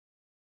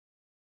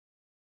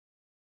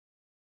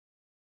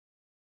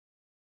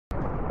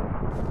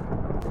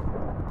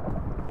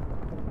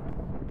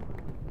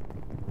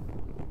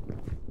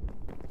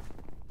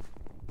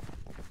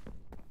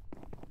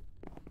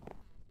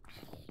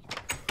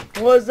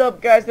What's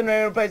up, guys?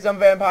 Today we're gonna play some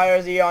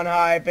VampireZ on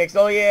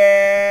Hypixel.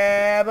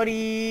 Yeah,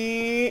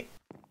 buddy.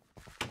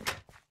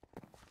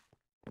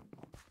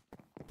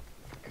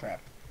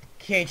 Crap.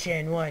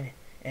 Kitchen 1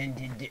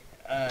 and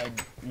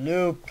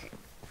Luke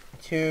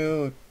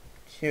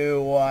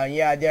 221.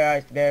 Yeah,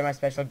 they're my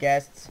special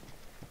guests,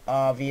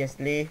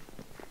 obviously.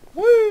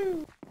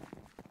 Woo!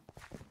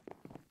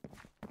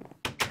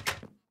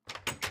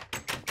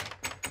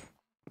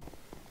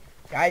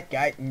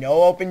 Guys,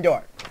 no open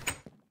door.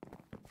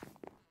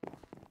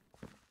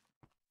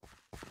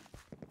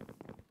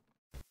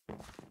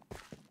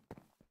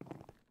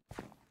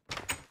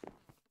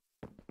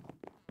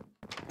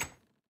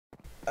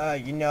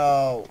 You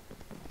know...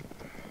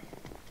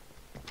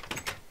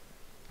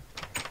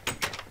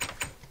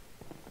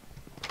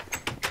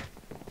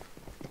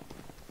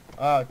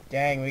 Oh,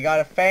 dang, we got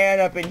a fan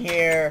up in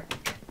here.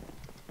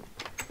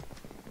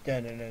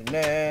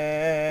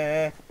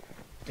 Dun-dun-dun-dun.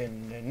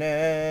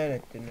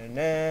 Dun-dun-dun,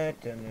 dun-dun-dun,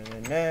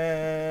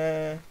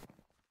 dun-dun-dun.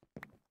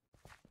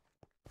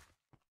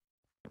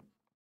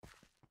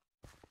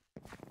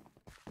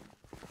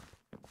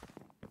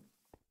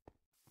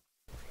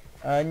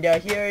 And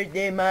here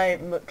is my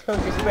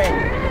closest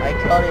friend. I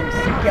call him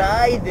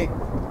Sky, the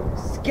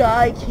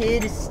Sky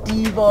Kid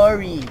Steve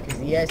R.E. because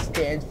the S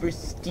stands for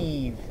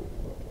Steve.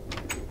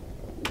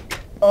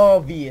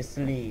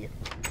 Obviously.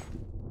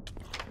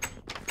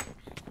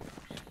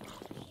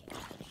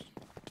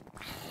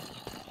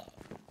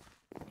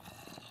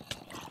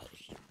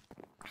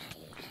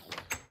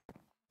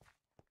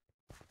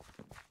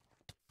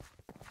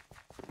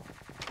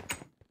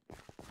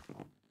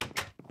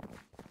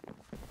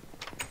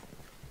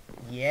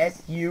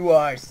 Yes, you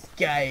are,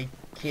 Sky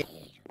Kid.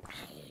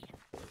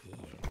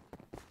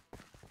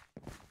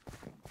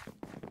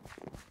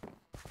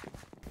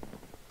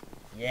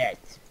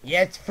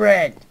 Yes,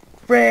 friend.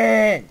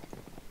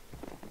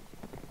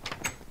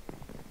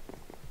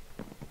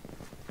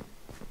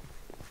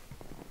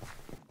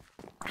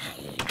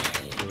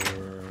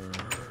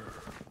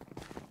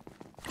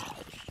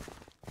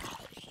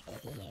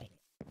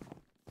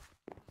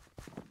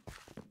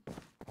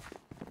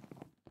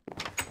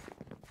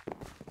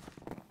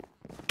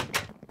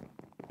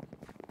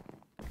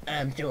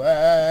 I'm so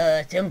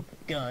awesome,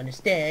 gonna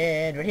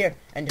stand right here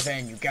and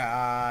defend you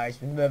guys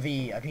from the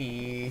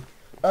VIP.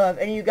 If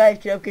any of you guys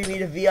could upgrade me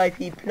to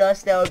VIP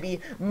Plus, that would be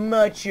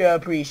much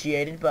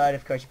appreciated. But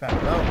of course, you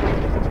probably don't.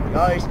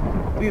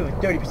 $50. We have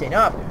 30%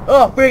 off.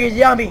 Oh, friggin'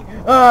 zombie!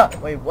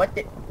 Wait, what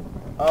the?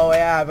 Oh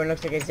yeah, everyone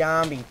looks like a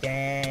zombie.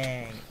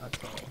 Dang.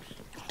 Okay.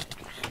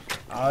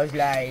 I was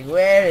like,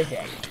 where is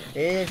it?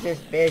 This is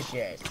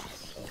suspicious.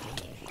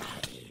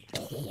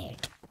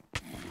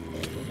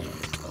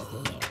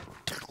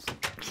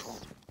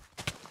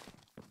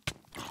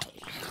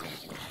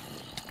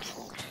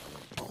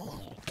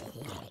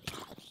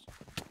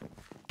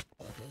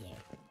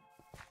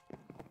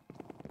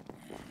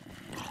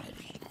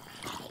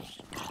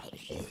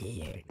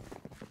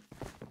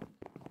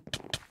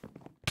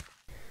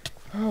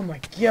 Oh my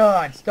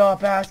god,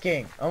 stop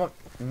asking. I'm gonna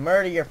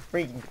murder your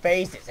freaking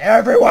faces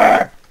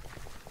everywhere!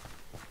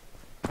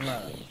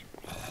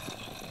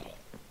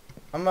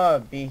 I'm gonna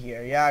be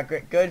here. Yeah,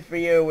 good for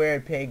you,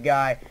 weird pig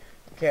guy.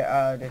 Okay,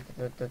 I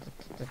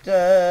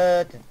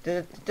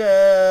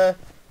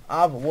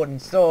have a wooden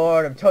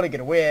sword. I'm totally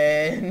gonna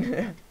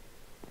win.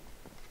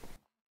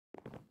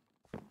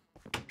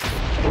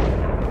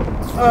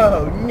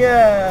 Oh no!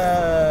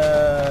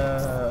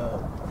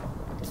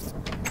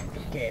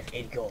 Okay, I have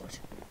 80 gold.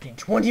 I need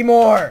 20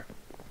 more!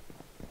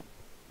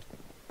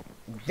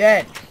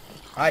 Then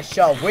I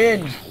shall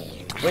win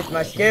with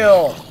my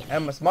skill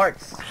and my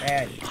smarts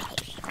and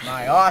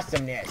my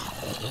awesomeness.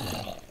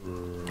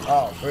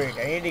 Oh, freak,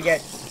 I need to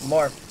get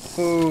more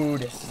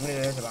food. I'm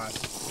gonna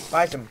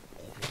buy some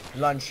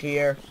lunch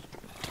here.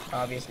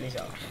 Obviously,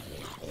 so.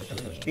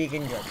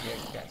 Speaking jokes here.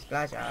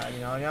 Splash,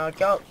 no,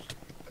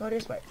 go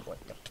this way. What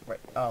the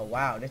frick? Oh,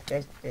 wow, this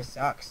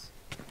sucks.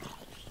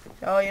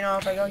 So, you know,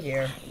 if I go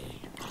here.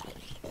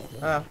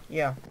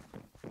 Yeah.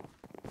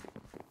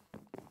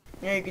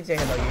 Yeah, you can say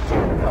hello,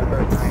 YouTube.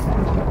 Upper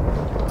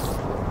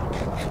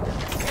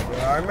 9.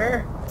 Your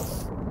armor?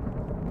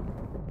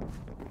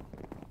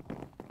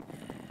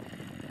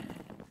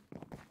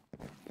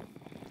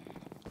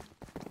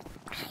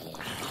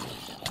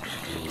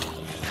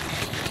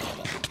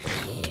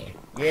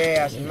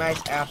 Yeah, some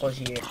nice apples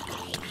here.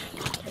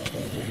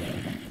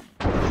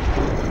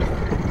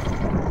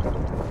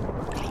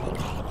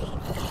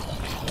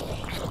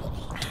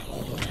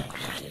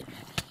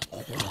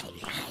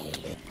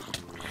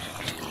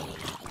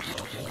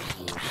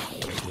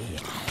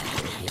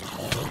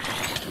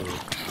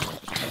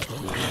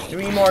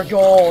 Three more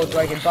gold so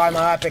I can buy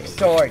my epic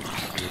sword.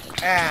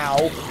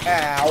 Ow,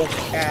 ow,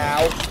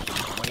 ow.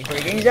 20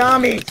 freaking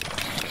zombies!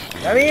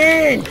 Let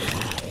me in!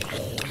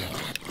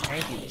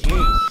 Thank you,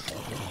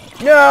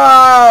 jeez.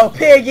 No!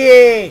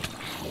 Piggy!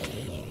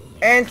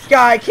 And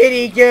Sky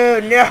Kitty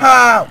dude,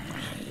 no!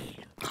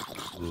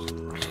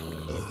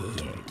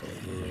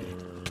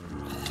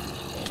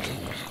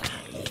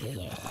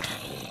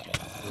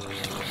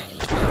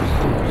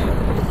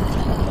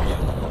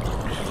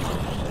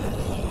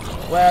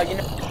 Well, you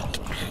know,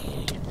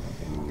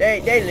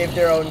 they live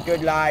their own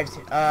good lives.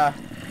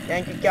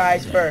 Thank you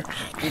guys for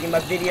reading my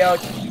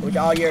videos with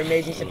all your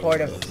amazing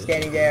support of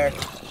standing there.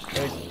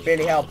 It was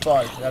really helpful.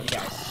 Love you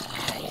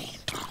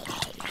guys.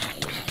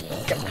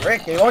 Get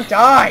frick, they won't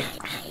die!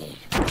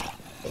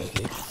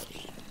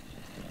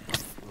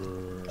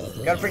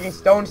 Got a freaking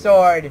stone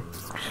sword.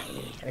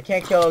 And I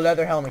can't kill a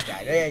leather helmet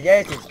guy.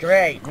 This is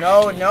great.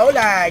 No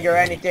lag or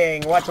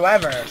anything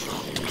whatsoever. It's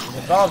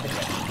involved in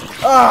it.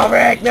 Oh,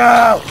 Rick,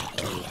 no!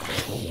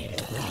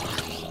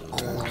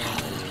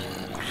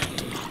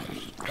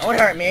 Don't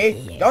hurt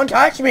me. Don't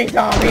touch me,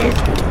 zombies.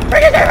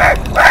 Freaking hurt!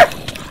 Ah!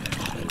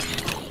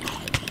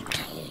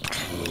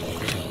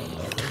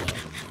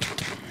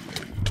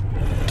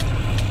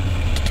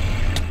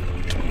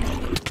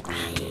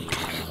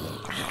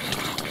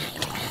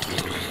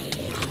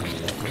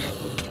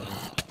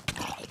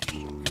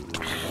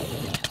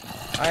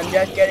 I'm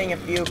just getting a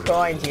few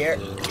coins here.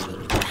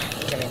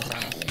 Getting some.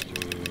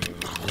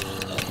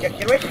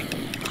 Get away from me.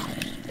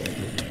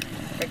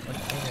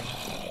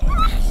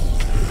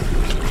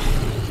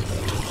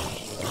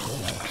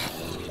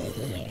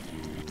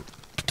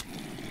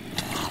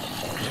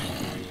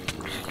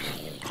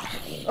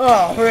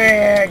 Oh,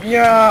 frig!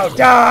 No!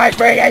 Die,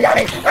 friggin'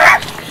 zombies! Ah!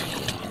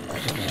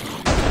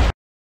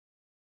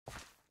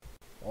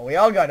 Well, we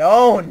all got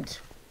owned.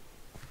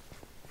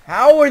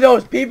 How were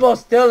those people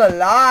still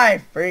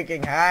alive?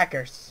 Freaking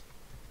hackers.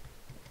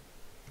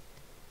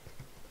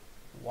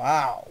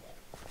 Wow.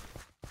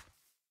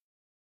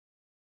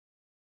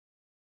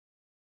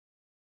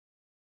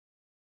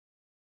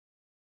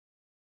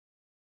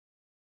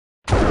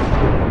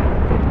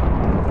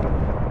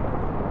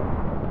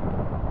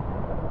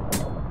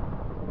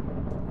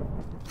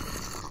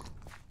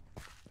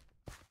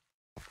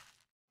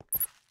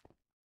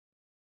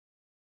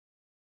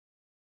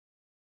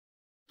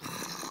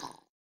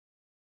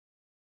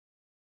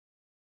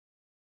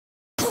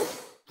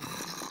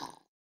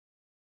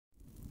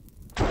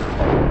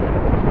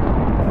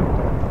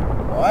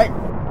 What?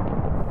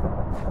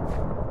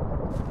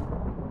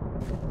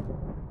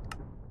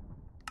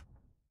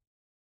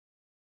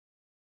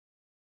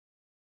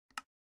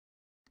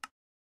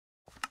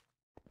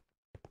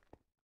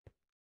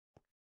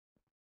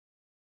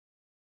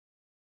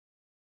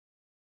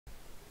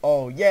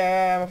 Oh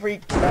yeah, I'm a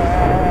freak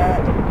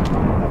cat.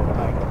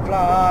 I can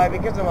fly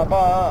because I'm a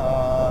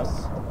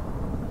boss.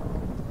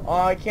 Oh,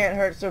 I can't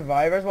hurt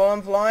survivors while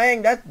I'm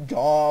flying? That's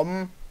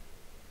dumb.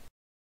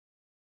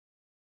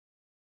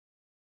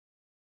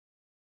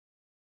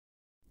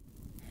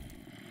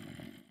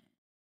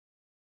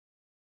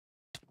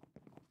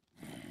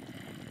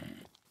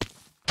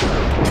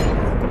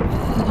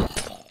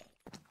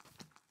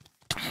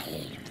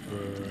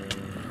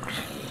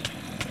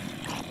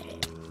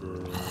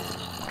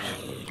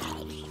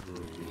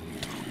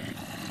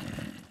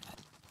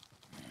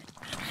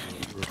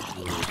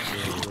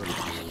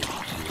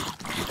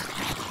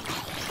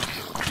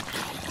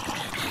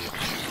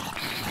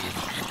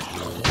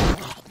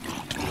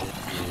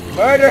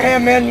 Murder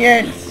him,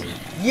 minions!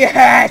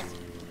 Yes!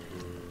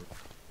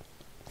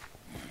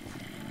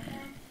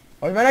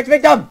 Where's my next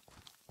victim?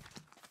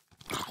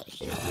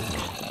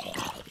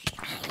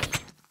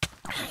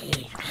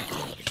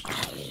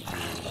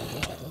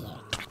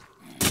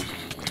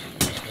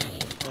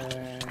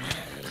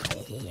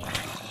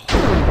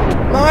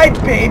 My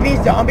baby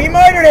zombie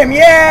murdered him!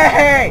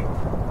 Yay!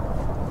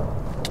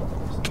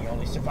 It's the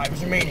only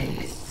survivors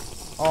remaining.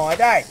 Oh, I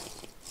died.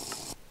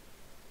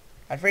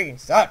 That freaking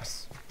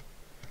sucks.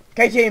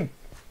 Okay, team.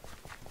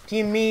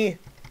 Team me.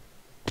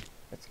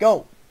 Let's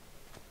go.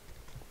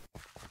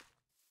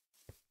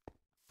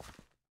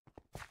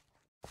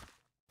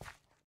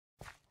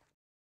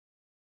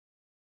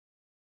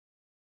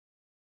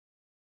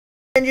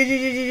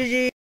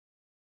 GG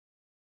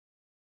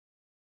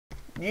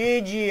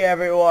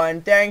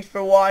everyone. Thanks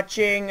for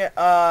watching.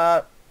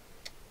 Hope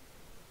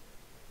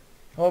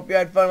you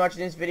had fun watching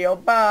this video.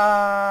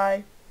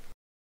 Bye.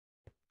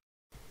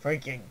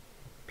 Freaking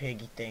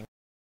piggy thing.